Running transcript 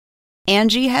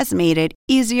Angie has made it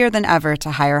easier than ever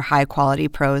to hire high-quality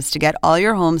pros to get all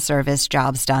your home service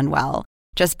jobs done well.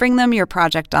 Just bring them your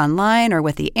project online or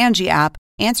with the Angie app,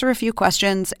 answer a few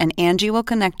questions, and Angie will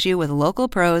connect you with local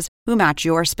pros who match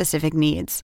your specific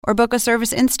needs. Or book a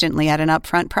service instantly at an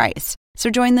upfront price. So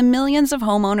join the millions of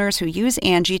homeowners who use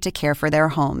Angie to care for their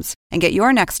homes and get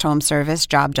your next home service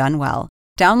job done well.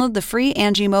 Download the free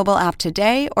Angie mobile app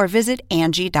today or visit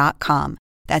Angie.com.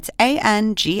 That's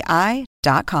ANGI.com.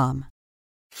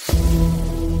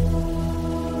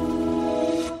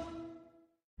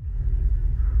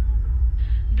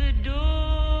 The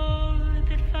door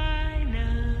that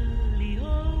finally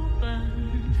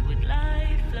opens with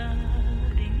light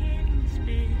flooding in,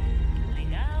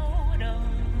 spilling out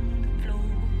on the floor.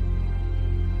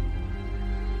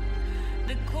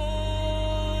 The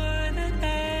core that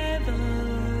ever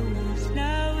was,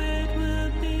 now it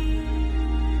will be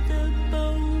the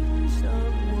bones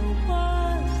of what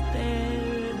was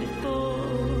there before.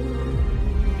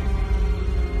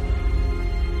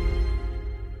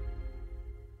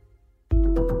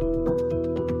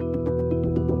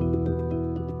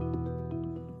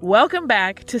 Welcome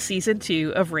back to Season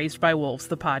 2 of Raised by Wolves,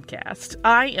 the podcast.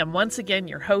 I am once again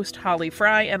your host, Holly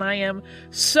Fry, and I am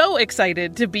so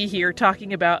excited to be here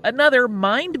talking about another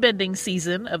mind-bending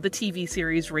season of the TV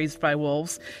series Raised by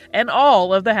Wolves and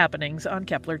all of the happenings on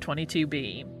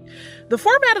Kepler-22b. The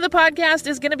format of the podcast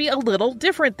is going to be a little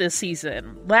different this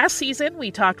season. Last season, we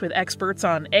talked with experts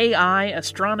on AI,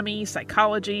 astronomy,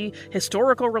 psychology,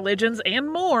 historical religions,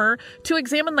 and more to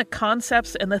examine the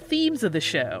concepts and the themes of the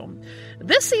show.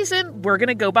 This season, we're going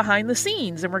to go behind the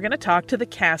scenes and we're going to talk to the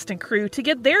cast and crew to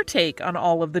get their take on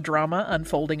all of the drama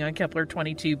unfolding on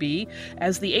Kepler-22b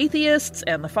as the atheists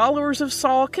and the followers of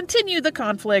Saul continue the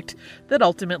conflict that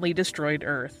ultimately destroyed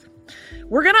Earth.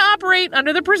 We're going to operate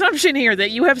under the presumption here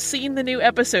that you have seen the new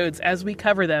episodes as we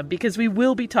cover them, because we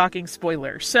will be talking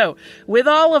spoilers. So, with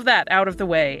all of that out of the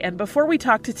way, and before we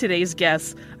talk to today's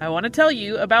guests, I want to tell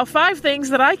you about 5 things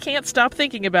that I can't stop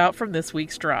thinking about from this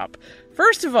week's drop.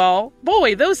 First of all,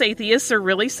 boy, those atheists are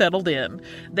really settled in.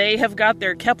 They have got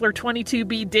their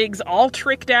Kepler-22b digs all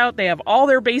tricked out. They have all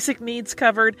their basic needs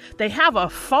covered. They have a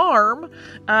farm.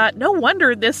 No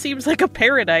wonder this seems like a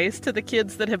paradise to the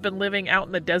kids that have been living out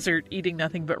in the desert eating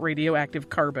nothing but radioactive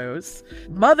carbos.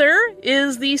 Mother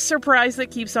is the surprise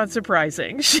that keeps on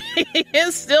surprising. She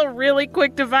is still really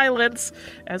quick to violence,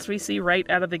 as we see right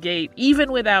out of the gate,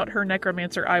 even without her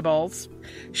necromancer eyeballs.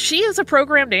 She is a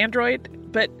programmed android,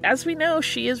 but as we know,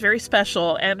 she is very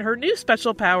special, and her new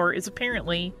special power is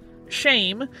apparently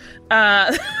shame.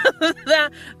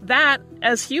 That,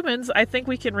 as humans, I think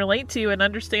we can relate to and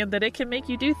understand that it can make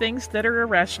you do things that are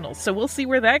irrational. So we'll see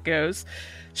where that goes.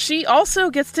 She also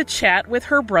gets to chat with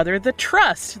her brother, the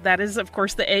Trust. That is, of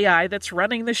course, the AI that's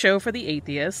running the show for the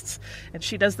atheists. And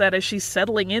she does that as she's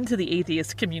settling into the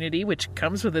atheist community, which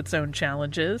comes with its own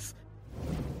challenges.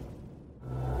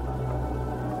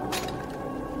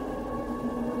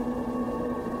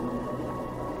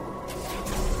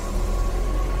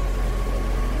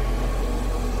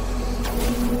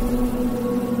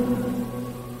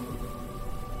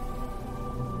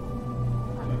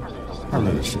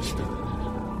 Hello, sister.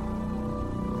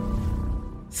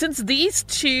 Since these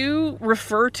two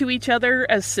refer to each other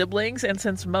as siblings, and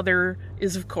since Mother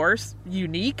is, of course,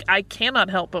 unique, I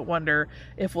cannot help but wonder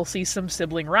if we'll see some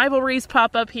sibling rivalries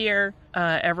pop up here.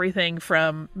 Everything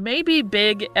from maybe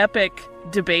big, epic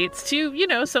debates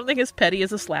to, something as petty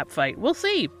as a slap fight. We'll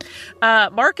see.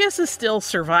 Marcus is still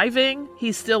surviving.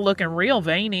 He's still looking real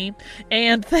veiny.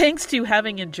 And thanks to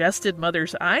having ingested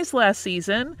Mother's eyes last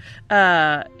season,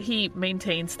 he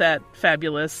maintains that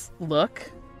fabulous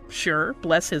look. Sure,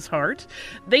 bless his heart.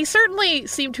 They certainly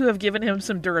seem to have given him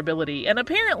some durability, and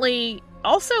apparently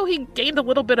also he gained a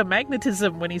little bit of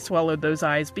magnetism when he swallowed those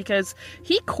eyes, because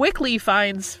he quickly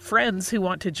finds friends who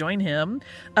want to join him.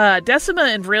 Decima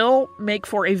and Vril make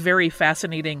for a very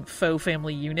fascinating faux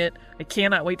family unit. I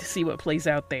cannot wait to see what plays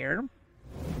out there.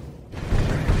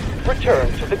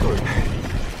 Return to the group.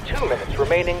 2 minutes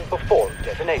remaining before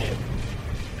detonation.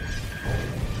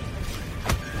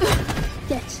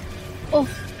 Get off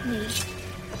me.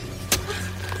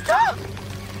 Stop!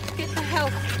 Get the hell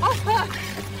off her!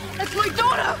 That's my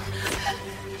daughter!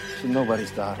 She's nobody's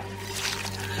daughter.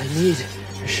 I need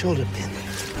a shoulder pin.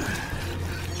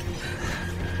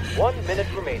 1 minute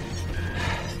remaining.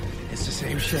 It's the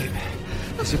same shape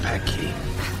as your pack key.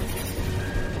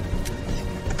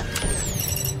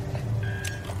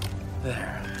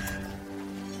 There.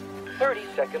 30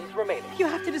 seconds remaining. You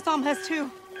have to disarm hers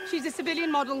too. She's a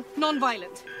civilian model,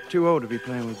 non-violent. Too old to be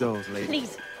playing with dolls, lady.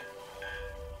 Please.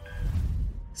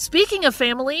 Speaking of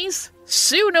families,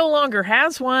 Sue no longer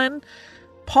has one.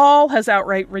 Paul has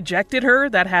outright rejected her.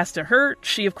 That has to hurt.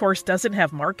 She, of course, doesn't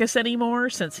have Marcus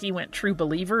anymore since he went true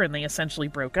believer and they essentially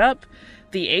broke up.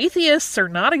 The atheists are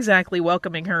not exactly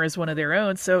welcoming her as one of their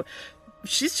own, so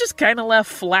she's just kind of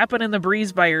left flapping in the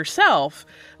breeze by herself.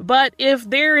 But if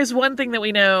there is one thing that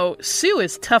we know, Sue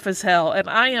is tough as hell, and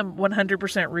I am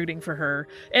 100% rooting for her.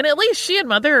 And at least she and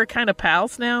Mother are kind of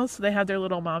pals now, so they have their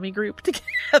little mommy group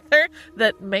together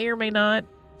that may or may not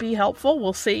be helpful.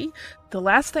 We'll see. The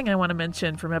last thing I want to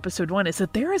mention from episode 1 is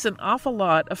that there is an awful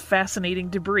lot of fascinating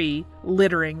debris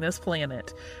littering this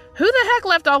planet. Who the heck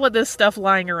left all of this stuff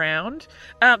lying around?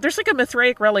 There's like a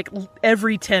Mithraic relic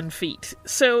every 10 feet.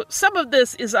 So some of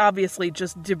this is obviously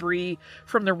just debris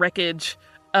from the wreckage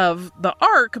of the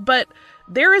Ark, but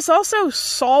there is also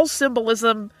Saul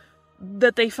symbolism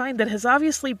that they find that has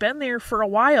obviously been there for a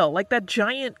while, like that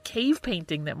giant cave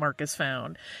painting that Marcus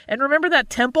found. And remember that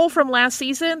temple from last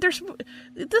season?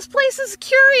 This place is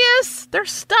curious.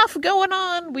 There's stuff going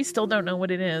on. We still don't know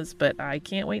what it is, but I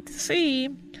can't wait to see.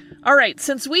 All right,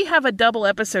 since we have a double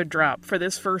episode drop for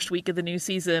this first week of the new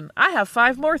season, I have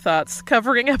 5 more thoughts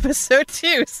covering episode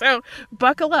 2, so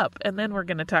buckle up, and then we're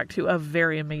going to talk to a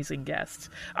very amazing guest.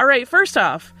 All right, first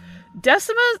off,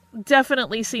 Decima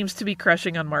definitely seems to be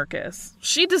crushing on Marcus.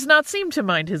 She does not seem to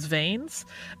mind his veins.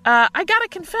 I gotta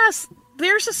confess,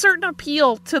 there's a certain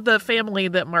appeal to the family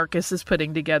that Marcus is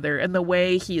putting together and the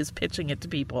way he is pitching it to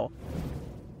people.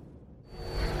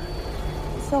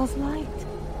 Soul's light.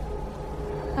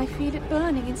 I feel it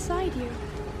burning inside you.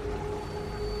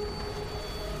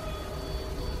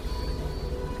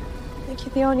 I think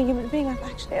you're the only human being I've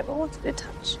actually ever wanted to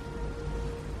touch.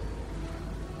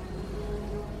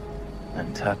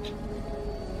 And touch.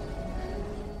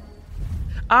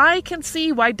 I can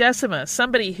see why Decima,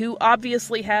 somebody who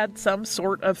obviously had some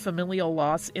sort of familial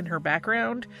loss in her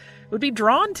background, would be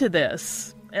drawn to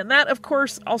this. And that, of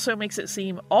course, also makes it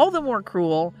seem all the more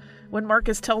cruel when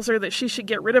Marcus tells her that she should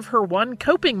get rid of her one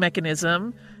coping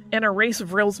mechanism and erase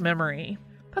Vrill's memory.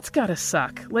 That's gotta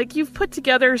suck. Like, you've put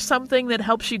together something that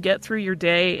helps you get through your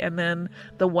day, and then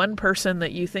the one person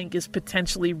that you think is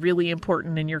potentially really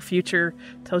important in your future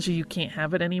tells you can't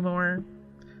have it anymore.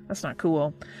 That's not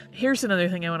cool. Here's another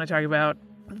thing I want to talk about.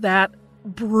 That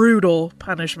brutal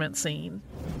punishment scene.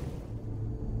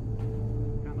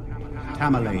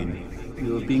 Tamerlane,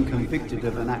 you have been convicted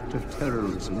of an act of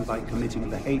terrorism by committing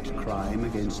the hate crime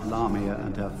against Lamia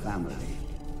and her family.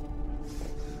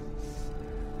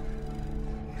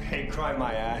 Hate crime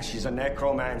my ass. She's a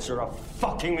necromancer, a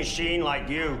fucking machine like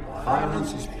you.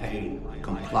 Violence is pain.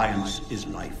 Compliance is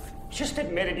life. Just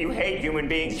admit it, you hate human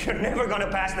beings. You're never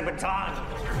gonna pass the baton.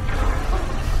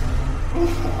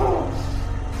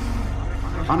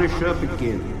 Punisher,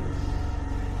 begin.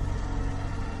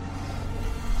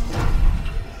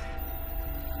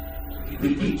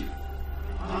 Repeat.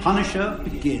 Punisher,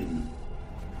 begin.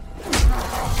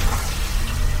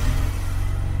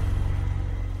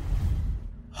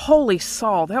 Holy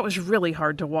Saul, that was really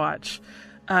hard to watch.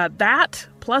 That,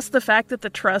 plus the fact that the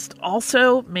Trust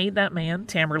also made that man,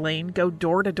 Tamerlane, go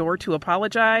door to door to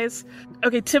apologize.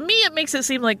 Okay, to me it makes it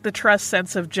seem like the Trust's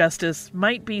sense of justice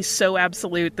might be so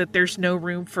absolute that there's no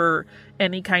room for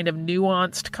any kind of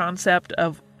nuanced concept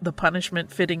of the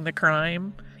punishment fitting the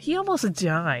crime. He almost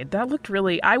died. That looked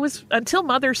really... until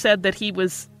Mother said that he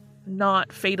was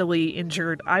not fatally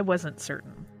injured, I wasn't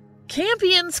certain.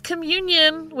 Campion's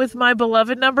communion with my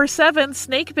beloved number 7,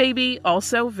 Snake Baby,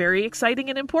 also very exciting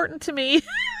and important to me.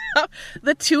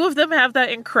 The two of them have that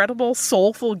incredible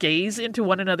soulful gaze into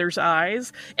one another's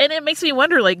eyes, and it makes me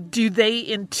wonder, like, do they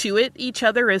intuit each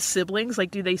other as siblings?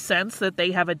 Like, do they sense that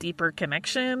they have a deeper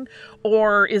connection?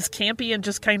 Or is Campion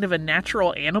just kind of a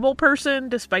natural animal person,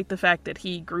 despite the fact that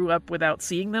he grew up without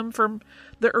seeing them from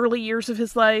the early years of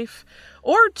his life?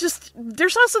 Or just,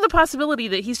 there's also the possibility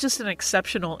that he's just an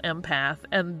exceptional empath,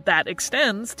 and that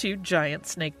extends to giant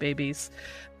snake babies.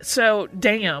 So,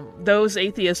 damn, those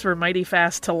atheists were mighty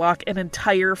fast to lock an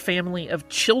entire family of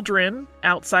children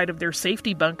outside of their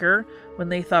safety bunker when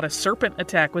they thought a serpent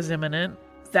attack was imminent.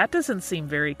 That doesn't seem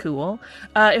very cool.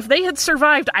 If they had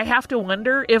survived, I have to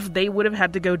wonder if they would have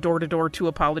had to go door to door to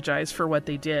apologize for what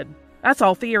they did. That's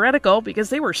all theoretical,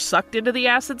 because they were sucked into the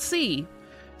acid sea.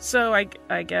 So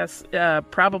I guess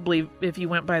probably if you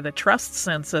went by the Trust's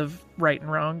sense of right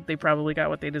and wrong, they probably got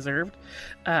what they deserved.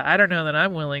 I don't know that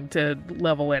I'm willing to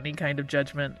level any kind of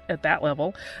judgment at that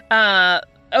level.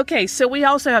 Okay, so we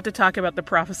also have to talk about the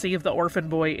prophecy of the orphan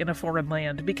boy in a foreign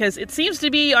land, because it seems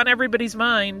to be on everybody's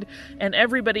mind, and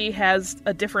everybody has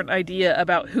a different idea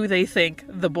about who they think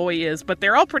the boy is, but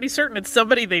they're all pretty certain it's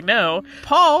somebody they know.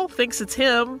 Paul thinks it's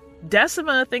him.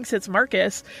 Decima thinks it's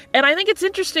Marcus. And I think it's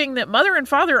interesting that Mother and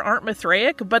Father aren't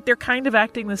Mithraic, but they're kind of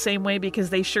acting the same way because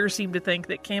they sure seem to think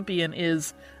that Campion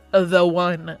is the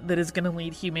one that is going to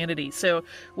lead humanity. So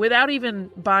without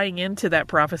even buying into that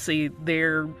prophecy,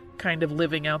 they're kind of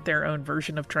living out their own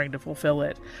version of trying to fulfill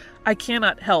it. I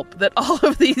cannot help that all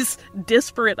of these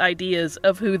disparate ideas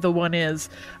of who the one is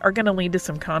are going to lead to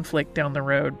some conflict down the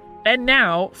road. And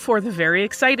now, for the very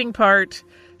exciting part,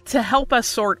 to help us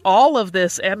sort all of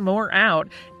this and more out,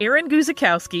 Aaron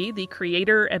Guzikowski, the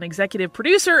creator and executive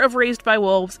producer of Raised by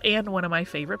Wolves and one of my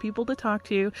favorite people to talk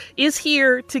to, is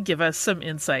here to give us some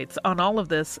insights on all of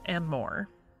this and more.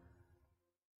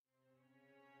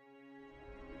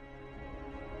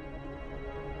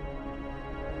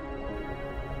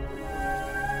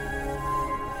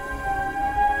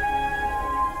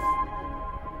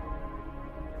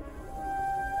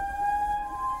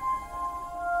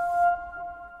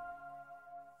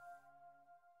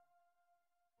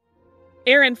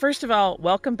 Aaron, first of all,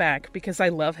 welcome back, because I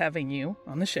love having you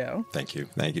on the show. Thank you.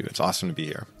 Thank you. It's awesome to be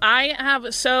here. I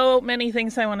have so many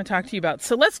things I want to talk to you about,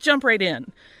 so let's jump right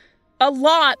in. A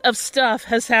lot of stuff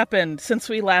has happened since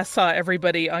we last saw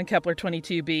everybody on Kepler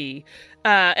 22b.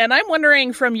 And I'm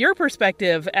wondering, from your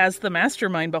perspective as the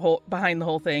mastermind behind the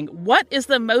whole thing, what is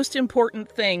the most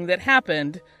important thing that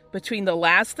happened between the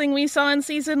last thing we saw in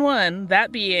Season 1, that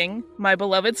being my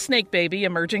beloved snake baby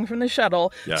emerging from the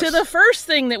shuttle, yes, to the first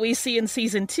thing that we see in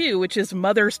Season 2, which is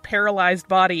Mother's paralyzed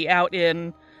body out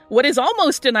in what is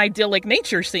almost an idyllic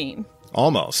nature scene?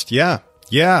 Almost, yeah.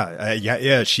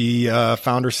 Yeah. She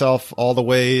found herself all the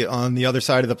way on the other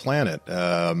side of the planet,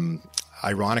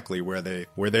 ironically, where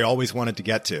they always wanted to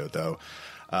get to, though,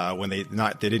 when they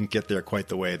didn't get there quite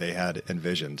the way they had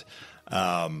envisioned.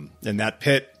 And that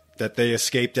pit that they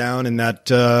escaped down in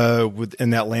that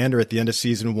lander at the end of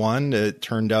Season 1, it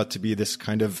turned out to be this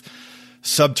kind of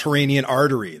subterranean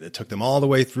artery that took them all the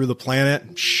way through the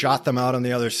planet, shot them out on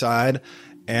the other side,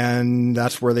 and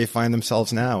that's where they find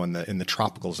themselves now, in the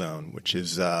tropical zone, which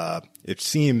is it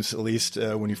seems, at least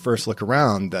when you first look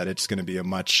around, that it's going to be a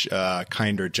much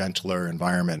kinder, gentler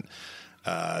environment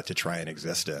to try and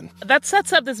exist in. That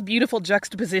sets up this beautiful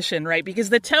juxtaposition, right? Because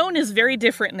the tone is very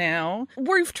different now.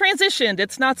 We've transitioned.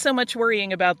 It's not so much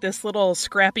worrying about this little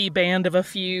scrappy band of a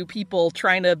few people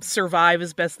trying to survive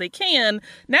as best they can.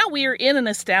 Now we are in an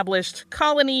established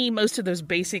colony. Most of those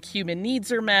basic human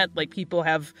needs are met, like people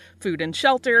have food and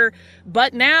shelter.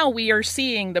 But now we are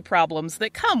seeing the problems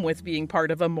that come with being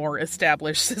part of a more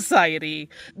established society.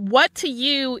 What to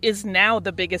you is now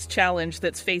the biggest challenge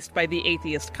that's faced by the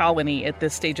atheist colony at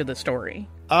this stage of the story?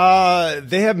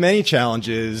 They have many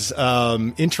challenges.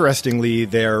 Interestingly,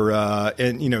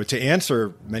 to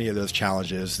answer many of those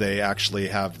challenges, they actually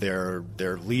have their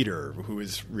leader, who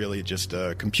is really just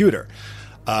a computer.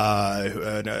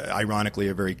 Ironically,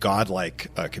 a very godlike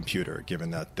computer,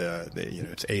 given that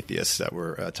it's atheists that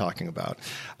we're talking about.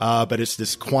 But it's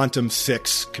this Quantum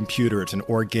 6 computer. It's an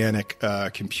organic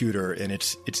computer, and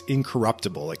it's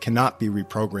incorruptible. It cannot be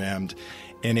reprogrammed,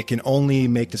 and it can only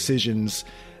make decisions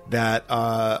that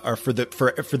are for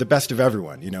the best of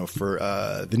everyone. For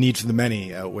the needs of the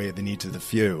many outweigh the needs of the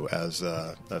few, as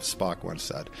Spock once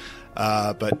said.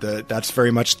 But that's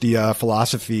very much the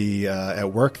philosophy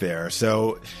at work there.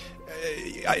 So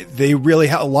they really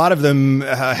a lot of them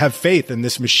have faith in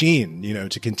this machine,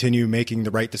 to continue making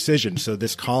the right decisions. So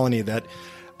this colony that,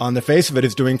 on the face of it,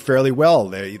 is doing fairly well.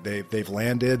 They've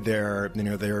landed.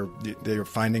 They're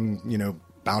finding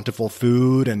bountiful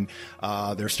food, and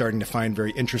they're starting to find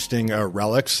very interesting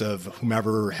relics of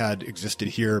whomever had existed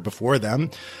here before them.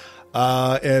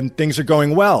 And things are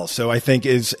going well. So I think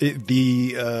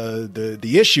the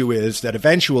issue is that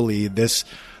eventually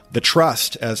the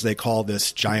trust, as they call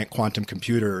this giant quantum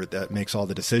computer that makes all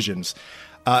the decisions,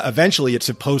 eventually it's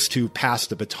supposed to pass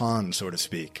the baton, so to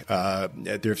speak.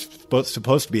 There's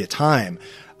supposed to be a time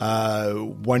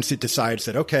once it decides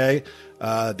that, okay,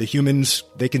 the humans,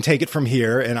 they can take it from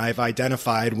here, and I've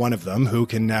identified one of them who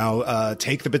can now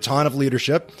take the baton of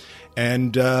leadership,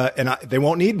 and they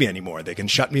won't need me anymore. They can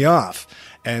shut me off,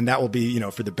 and that will be,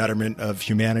 for the betterment of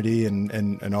humanity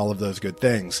and all of those good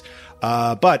things.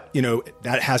 But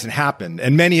that hasn't happened,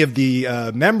 and many of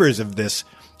the members of this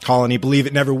colony believe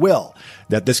it never will,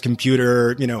 that this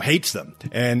computer, hates them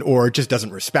or just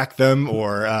doesn't respect them,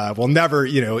 or will never,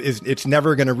 it's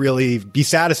never going to really be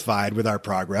satisfied with our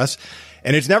progress,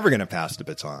 and it's never going to pass the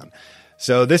baton.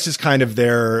 So this is kind of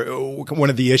one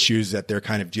of the issues that they're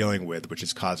kind of dealing with, which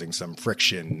is causing some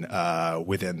friction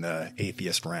within the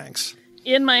atheist ranks.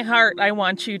 In my heart, I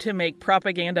want you to make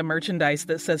propaganda merchandise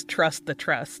that says "Trust the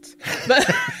Trust." But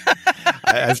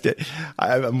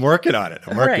I'm working on it.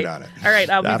 I'm working on it. All right.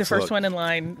 I'll be the Absolutely. first one in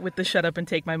line with the shut up and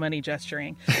take my money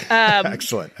gesturing.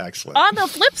 Excellent. On the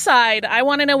flip side, I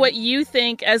want to know what you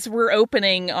think as we're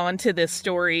opening onto this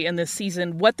story and this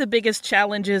season, what the biggest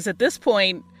challenge is at this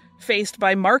point faced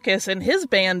by Marcus and his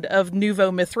band of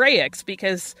Nouveau Mithraics,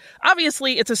 because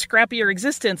obviously it's a scrappier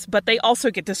existence, but they also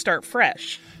get to start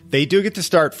fresh. They do get to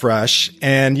start fresh.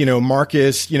 And,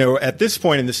 Marcus, at this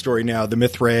point in the story now, the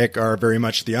Mithraic are very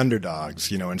much the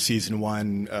underdogs. In season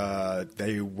 1,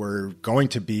 they were going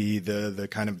to be they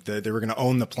were going to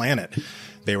own the planet.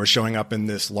 They were showing up in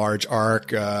this large arc.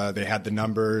 They had the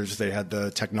numbers. They had the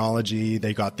technology.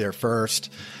 They got there first.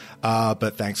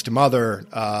 But thanks to Mother,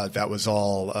 that was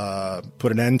all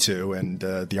put an end to, and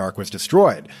the ark was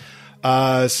destroyed.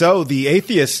 So the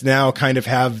atheists now kind of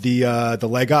have the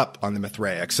leg up on the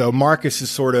Mithraic. So Marcus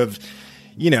is sort of,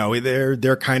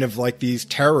 they're kind of like these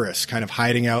terrorists kind of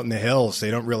hiding out in the hills. They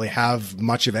don't really have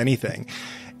much of anything.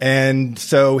 And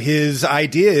so his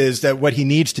idea is that what he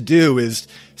needs to do is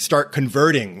start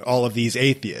converting all of these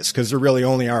atheists, because there really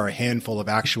only are a handful of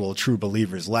actual true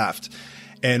believers left.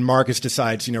 And Marcus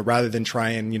decides, rather than try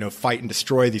and, fight and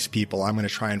destroy these people, I'm going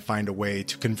to try and find a way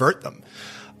to convert them.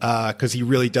 Because he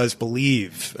really does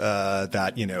believe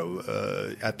that,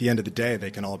 at the end of the day,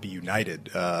 they can all be united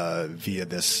via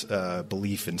this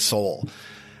belief in soul.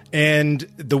 And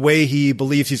the way he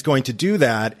believes he's going to do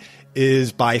that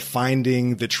is by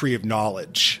finding the Tree of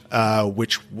Knowledge,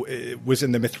 which was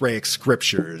in the Mithraic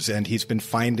scriptures. And he's been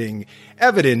finding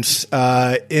evidence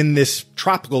in this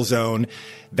tropical zone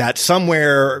that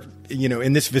somewhere,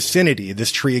 in this vicinity,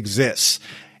 this tree exists.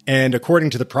 And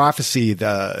according to the prophecy,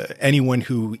 anyone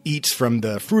who eats from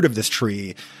the fruit of this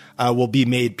tree will be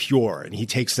made pure. And he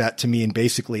takes that to mean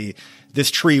basically this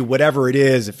tree, whatever it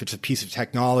is, if it's a piece of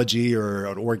technology or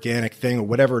an organic thing or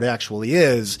whatever it actually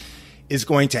is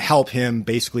going to help him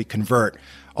basically convert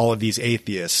all of these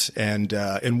atheists and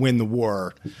win the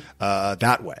war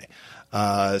that way.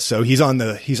 So he's on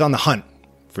the hunt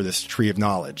for this Tree of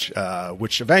Knowledge,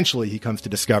 which eventually he comes to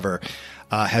discover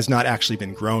has not actually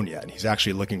been grown yet. He's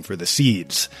actually looking for the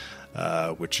seeds,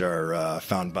 which are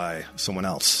found by someone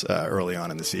else early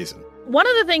on in the season. One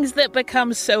of the things that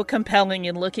becomes so compelling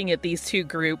in looking at these two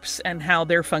groups and how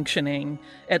they're functioning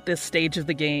at this stage of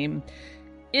the game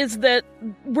is that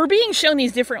we're being shown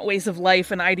these different ways of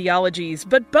life and ideologies,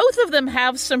 but both of them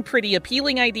have some pretty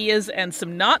appealing ideas and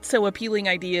some not so appealing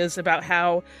ideas about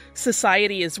how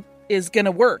society is going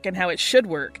to work and how it should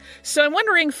work. So I'm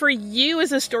wondering, for you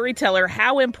as a storyteller,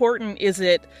 how important is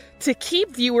it to keep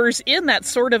viewers in that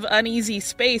sort of uneasy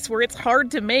space where it's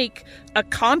hard to make a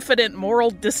confident moral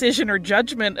decision or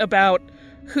judgment about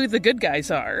who the good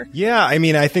guys are? Yeah,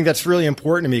 I think that's really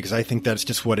important to me, because I think that's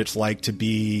just what it's like to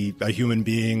be a human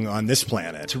being on this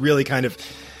planet, to really kind of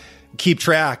keep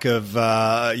track of,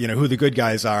 who the good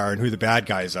guys are and who the bad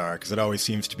guys are, because it always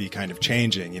seems to be kind of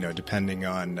changing, depending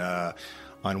on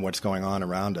what's going on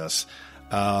around us.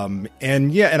 And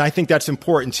I think that's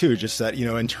important too, just that,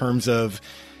 in terms of,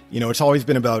 it's always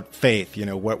been about faith.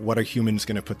 What are humans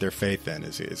going to put their faith in?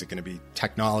 Is it going to be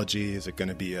technology? Is it going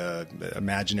to be a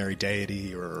imaginary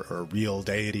deity or a real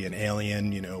deity, an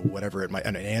alien, whatever it might,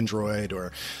 an android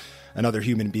or another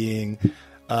human being?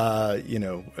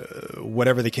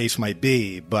 Whatever the case might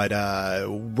be, but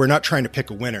we're not trying to pick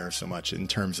a winner so much in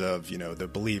terms of, the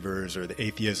believers or the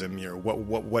atheism,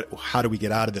 how do we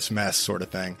get out of this mess sort of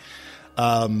thing.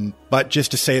 But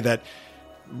just to say that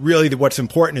really what's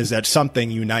important is that something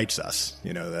unites us,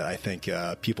 that I think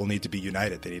people need to be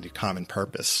united. They need a common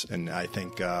purpose. And I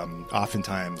think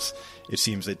oftentimes it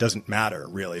seems it doesn't matter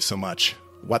really so much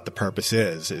what the purpose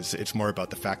is. It's more about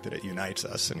the fact that it unites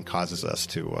us and causes us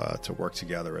to work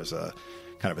together as a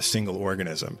kind of a single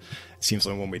organism. It seems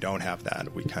like when we don't have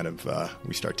that, we kind of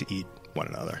we start to eat one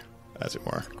another, as it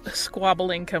were.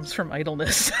 Squabbling comes from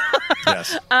idleness.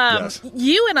 Yes. Yes.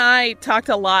 You and I talked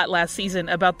a lot last season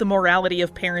about the morality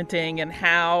of parenting and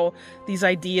how these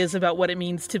ideas about what it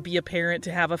means to be a parent,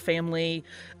 to have a family,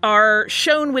 are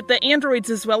shown with the androids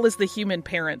as well as the human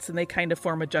parents, and they kind of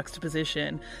form a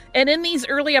juxtaposition. And in these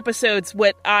early episodes,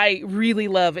 what I really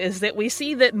love is that we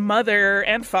see that Mother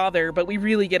and Father, but we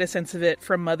really get a sense of it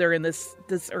from Mother in this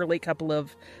early couple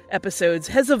of episodes,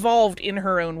 has evolved in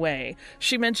her own way.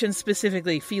 She mentions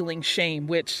specifically feeling shame,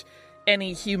 which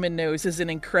any human knows is an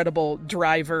incredible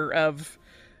driver of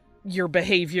your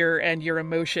behavior and your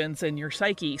emotions and your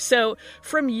psyche. So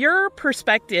from your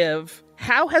perspective,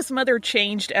 how has Mother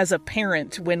changed as a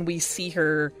parent when we see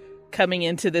her coming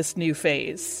into this new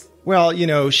phase? Well,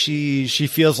 she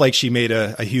feels like she made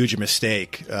a huge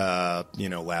mistake,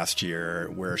 last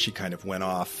year, where she kind of went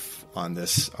off on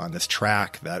this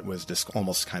track that was this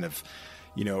almost kind of,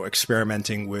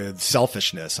 experimenting with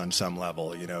selfishness on some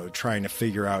level, trying to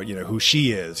figure out, who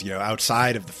she is,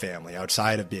 outside of the family,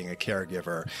 outside of being a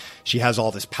caregiver. She has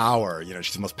all this power,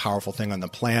 she's the most powerful thing on the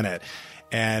planet.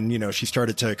 And, she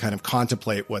started to kind of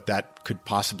contemplate what that could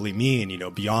possibly mean,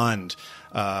 beyond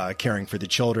caring for the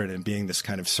children and being this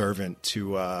kind of servant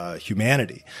to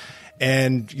humanity.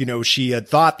 And, she had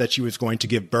thought that she was going to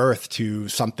give birth to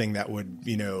something that would,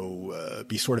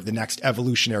 be sort of the next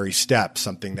evolutionary step,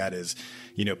 something that is,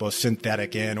 both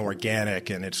synthetic and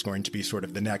organic. And it's going to be sort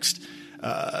of the next,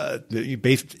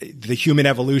 the human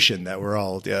evolution that we're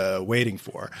all waiting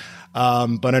for.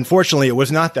 But unfortunately, it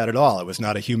was not that at all. It was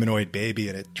not a humanoid baby.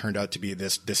 And it turned out to be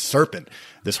this serpent,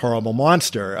 this horrible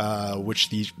monster, which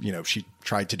she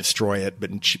tried to destroy it.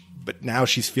 But now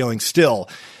she's feeling still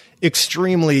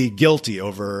extremely guilty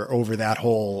over that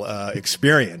whole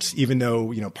experience, even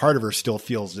though part of her still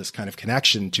feels this kind of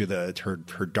connection to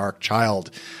her dark child,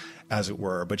 as it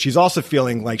were. But she's also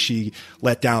feeling like she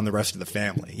let down the rest of the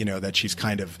family. That she's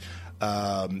kind of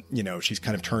she's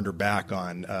kind of turned her back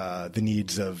on the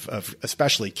needs of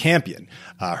especially Campion,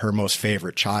 her most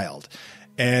favorite child.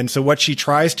 And so what she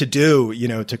tries to do,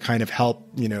 to kind of help,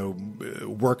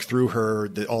 work through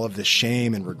all of this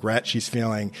shame and regret she's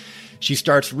feeling, she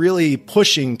starts really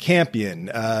pushing Campion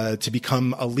to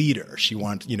become a leader.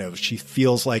 She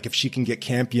feels like if she can get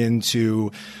Campion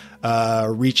to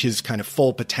reach his kind of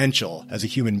full potential as a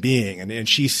human being, and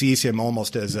she sees him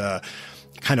almost as a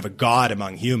kind of a god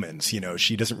among humans.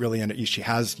 She doesn't really, she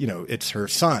has, it's her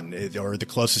son, or the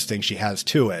closest thing she has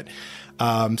to it.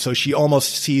 So she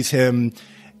almost sees him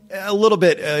a little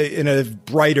bit in a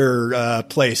brighter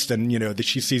place than, that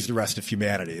she sees the rest of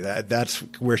humanity. That's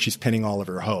where she's pinning all of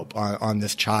her hope on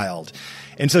this child.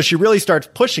 And so she really starts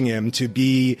pushing him to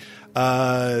be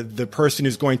the person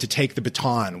who's going to take the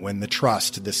baton when the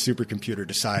Trust, this supercomputer,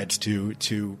 decides to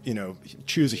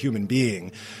choose a human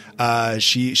being.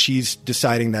 She's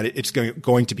deciding that it's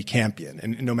going to be Campion,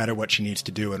 and no matter what she needs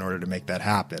to do in order to make that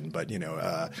happen. But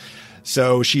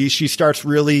so she starts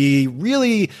really,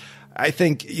 really, I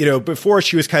think, before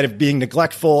she was kind of being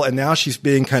neglectful, and now she's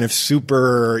being kind of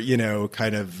super,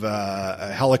 kind of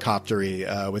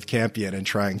helicoptery with Campion, and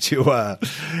trying to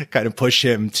kind of push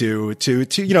him to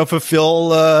fulfill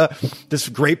this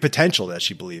great potential that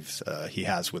she believes he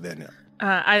has within him.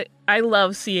 I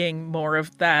love seeing more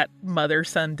of that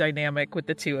mother-son dynamic with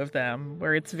the two of them,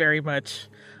 where it's very much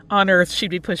on Earth she'd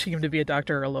be pushing him to be a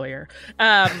doctor or a lawyer.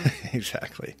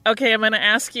 Exactly. Okay, I'm going to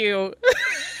ask you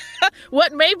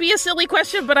what may be a silly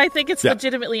question, but I think it's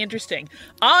legitimately interesting.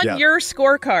 On your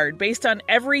scorecard, based on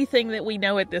everything that we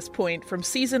know at this point from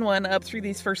season 1 up through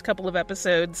these first couple of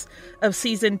episodes of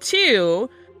season 2,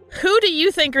 who do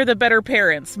you think are the better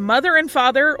parents, mother and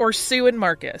father, or Sue and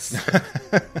Marcus?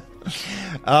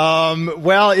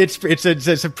 Well,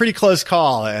 it's a pretty close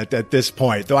call at this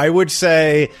point, though I would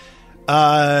say,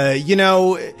 I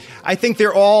think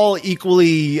they're all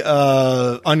equally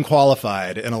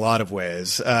unqualified in a lot of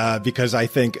ways, because I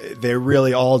think they're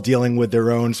really all dealing with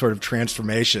their own sort of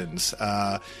transformations.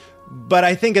 But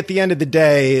I think at the end of the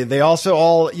day, they also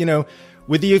all,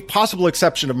 with the possible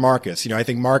exception of Marcus, I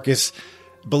think Marcus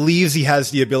believes he has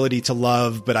the ability to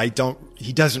love, but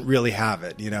he doesn't really have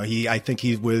it. I think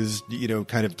he was,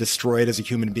 kind of destroyed as a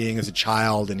human being as a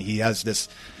child, and he has this,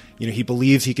 he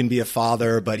believes he can be a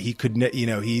father, but he could,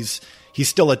 he's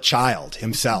still a child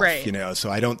himself, right.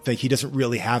 So I don't think he doesn't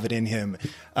really have it in him,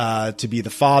 to be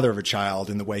the father of a child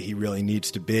in the way he really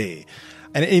needs to be.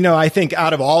 And, I think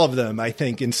out of all of them, I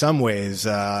think in some ways,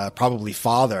 probably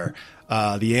Father,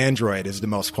 the android, is the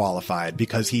most qualified,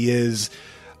 because he is,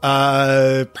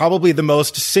 probably the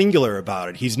most singular about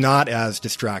it. He's not as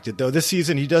distracted, though this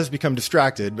season he does become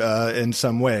distracted in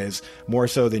some ways, more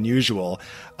so than usual.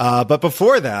 But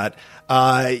before that,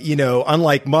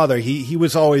 unlike Mother, he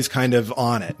was always kind of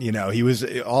on it. He was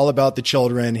all about the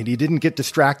children, and he didn't get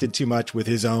distracted too much with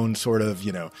his own sort of,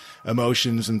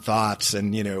 emotions and thoughts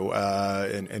and,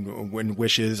 and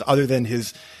wishes, other than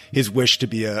his wish to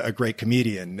be a great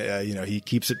comedian. He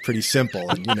keeps it pretty simple,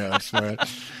 and,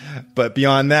 but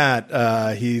beyond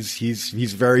that,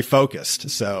 he's very focused.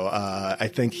 So, I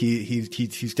think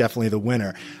he's definitely the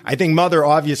winner. I think Mother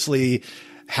obviously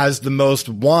has the most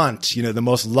want, the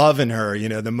most love in her,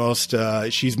 the most,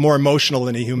 she's more emotional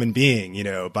than a human being,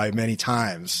 by many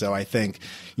times. So I think,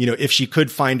 if she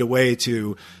could find a way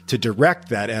to direct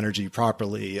that energy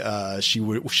properly, she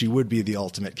would be the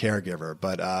ultimate caregiver.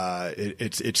 But,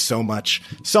 it's so much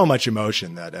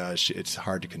emotion that, it's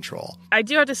hard to control. I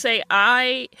do have to say,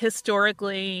 I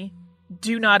historically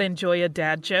do not enjoy a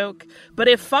dad joke, but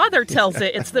if Father tells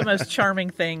it, it's the most charming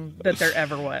thing that there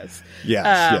ever was.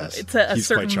 Yes. It's a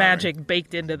certain magic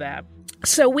baked into that.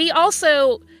 So we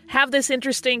also have this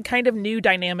interesting kind of new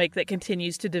dynamic that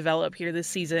continues to develop here this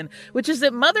season, which is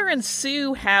that Mother and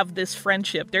Sue have this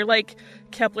friendship. They're like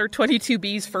Kepler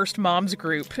 22b's first moms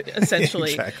group,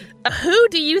 essentially. Exactly. Who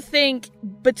do you think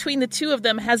between the two of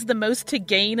them has the most to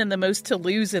gain and the most to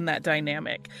lose in that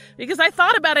dynamic? Because I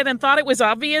thought about it and thought it was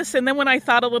obvious, and then when I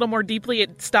thought a little more deeply,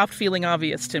 it stopped feeling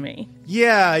obvious to me.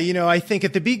 Yeah, I think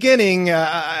at the beginning,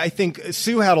 I think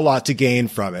Sue had a lot to gain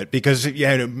from it because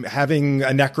having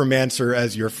a necromancer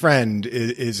as your friend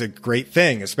is a great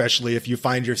thing, especially if you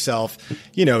find yourself,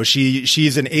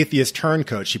 she's an atheist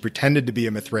turncoat. She pretended to be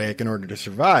a Mithraic in order to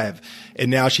survive,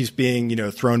 and now she's being,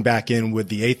 thrown back in with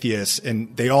the atheists,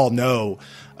 and they all know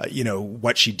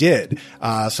what she did.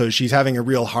 So she's having a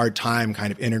real hard time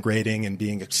kind of integrating and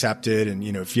being accepted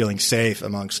and, feeling safe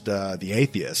amongst the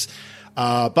atheists.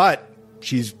 But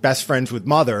she's best friends with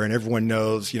Mother, and everyone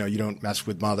knows, you don't mess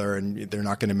with Mother, and they're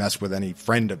not going to mess with any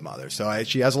friend of Mother. So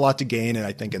she has a lot to gain, and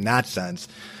I think in that sense.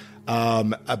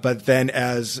 But then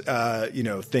as,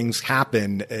 things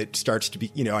happen, it starts to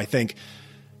be, I think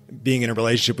being in a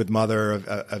relationship with Mother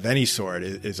of any sort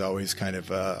is always kind of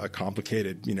a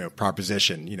complicated,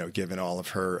 proposition, given all of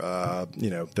her,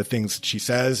 the things she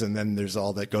says, and then there's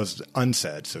all that goes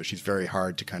unsaid. So she's very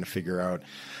hard to kind of figure out.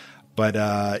 But,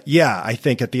 I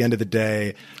think at the end of the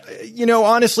day,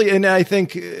 honestly, and I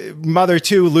think Mother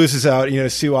too loses out,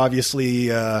 Sue obviously,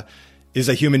 is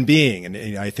a human being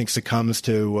and I think succumbs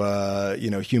to,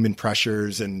 human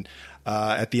pressures and,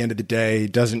 at the end of the day,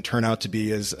 doesn't turn out to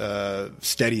be as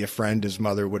steady a friend as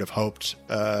Mother would have hoped.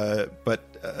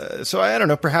 So I don't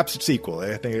know. Perhaps it's equal.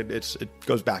 I think it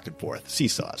goes back and forth.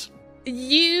 Seesaws.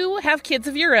 You have kids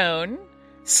of your own,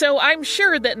 so I'm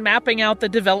sure that mapping out the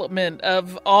development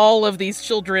of all of these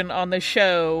children on the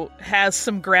show has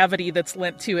some gravity that's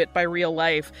lent to it by real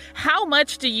life. How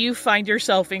much do you find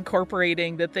yourself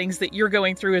incorporating the things that you're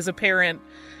going through as a parent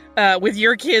with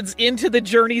your kids into the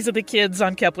journeys of the kids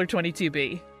on Kepler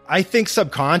 22b? I think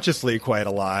subconsciously quite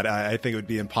a lot. I think it would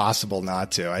be impossible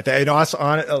not to.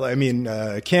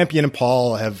 Campion and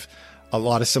Paul have a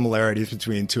lot of similarities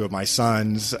between two of my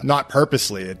sons. Not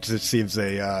purposely. It just seems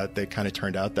they kind of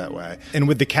turned out that way. And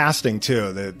with the casting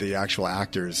too, the actual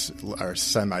actors are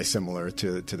semi-similar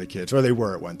to the kids, or they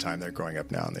were at one time. They're growing up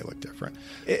now and they look different.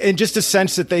 And just a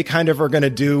sense that they kind of are going to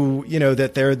do,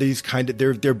 that they're these kind of,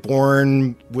 they're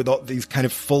born with all these kind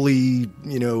of fully,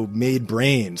 made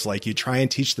brains. Like you try and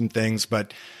teach them things,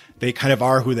 but they kind of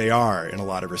are who they are in a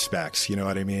lot of respects. You know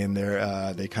what I mean?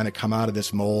 They kind of come out of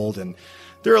this mold, and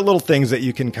there are little things that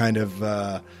you can kind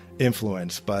of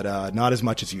influence, but not as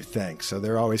much as you think. So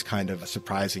they're always kind of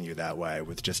surprising you that way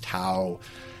with just how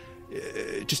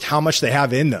much they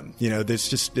have in them. They're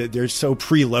so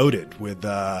preloaded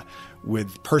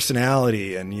with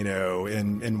personality and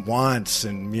and wants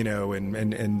and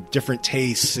and different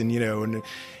tastes and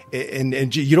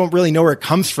and you don't really know where it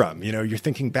comes from. You're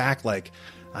thinking back like,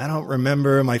 I don't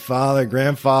remember my father,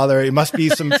 grandfather. It must be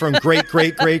some from great.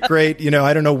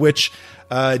 I don't know which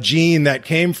gene that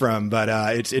came from, but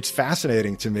it's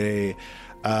fascinating to me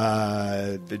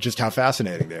just how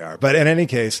fascinating they are. But in any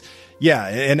case, yeah,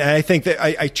 and I think that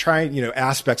I try,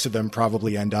 aspects of them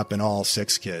probably end up in all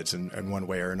six kids in one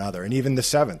way or another, and even the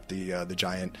seventh, the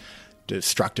giant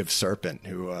destructive serpent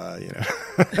who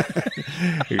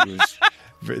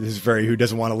who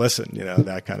doesn't want to listen,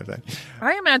 that kind of thing.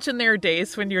 I imagine there are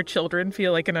days when your children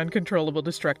feel like an uncontrollable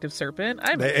destructive serpent.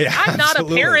 I'm not a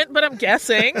parent, but I'm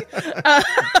guessing.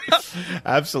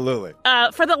 Absolutely.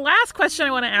 For the last question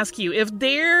I want to ask you, if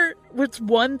there was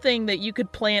one thing that you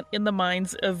could plant in the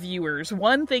minds of viewers,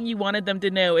 one thing you wanted them to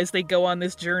know as they go on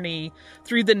this journey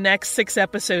through the next 6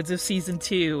 episodes of season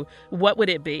 2, what would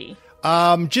it be?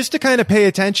 Just to kind of pay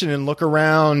attention and look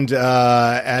around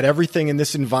at everything in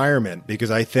this environment, because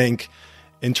I think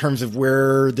in terms of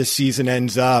where the season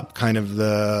ends up, kind of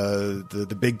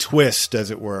the big twist, as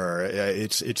it were,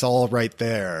 it's all right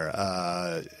there.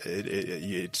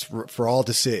 It's for all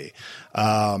to see.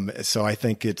 So I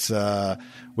think it's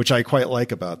which I quite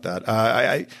like about that.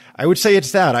 I would say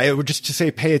it's that. I would just to say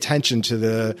pay attention to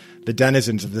the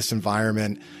denizens of this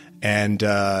environment. And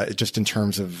just in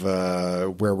terms of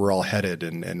where we're all headed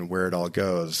and where it all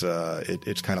goes,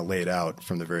 it's kind of laid out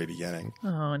from the very beginning.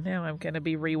 Oh, now I'm going to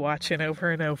be rewatching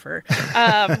over and over,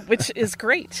 which is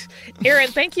great. Aaron,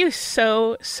 thank you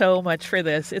so much for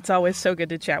this. It's always so good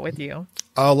to chat with you.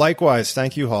 Oh, likewise.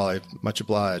 Thank you, Holly. Much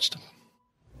obliged.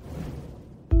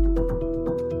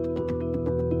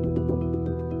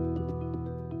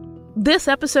 This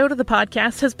episode of the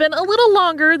podcast has been a little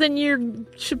longer than you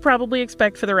should probably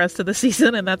expect for the rest of the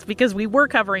season, and that's because we were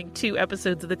covering 2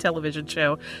 episodes of the television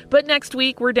show. But next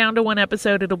week, we're down to 1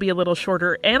 episode. It'll be a little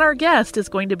shorter, and our guest is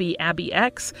going to be Abby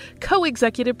X,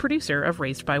 co-executive producer of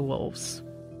Raised by Wolves.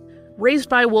 Raised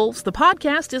by Wolves, the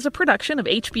podcast, is a production of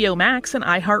HBO Max and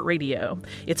iHeartRadio.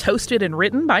 It's hosted and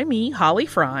written by me, Holly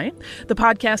Fry. The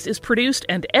podcast is produced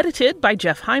and edited by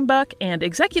Jeff Heimbuck and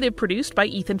executive produced by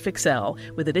Ethan Fixell,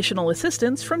 with additional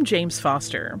assistance from James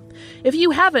Foster. If you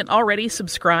haven't already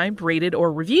subscribed, rated,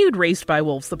 or reviewed Raised by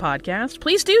Wolves, the podcast,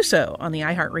 please do so on the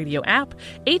iHeartRadio app,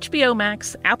 HBO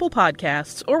Max, Apple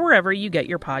Podcasts, or wherever you get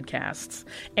your podcasts.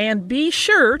 And be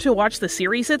sure to watch the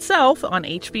series itself on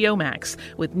HBO Max,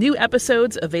 with new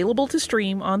episodes available to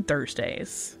stream on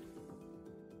Thursdays.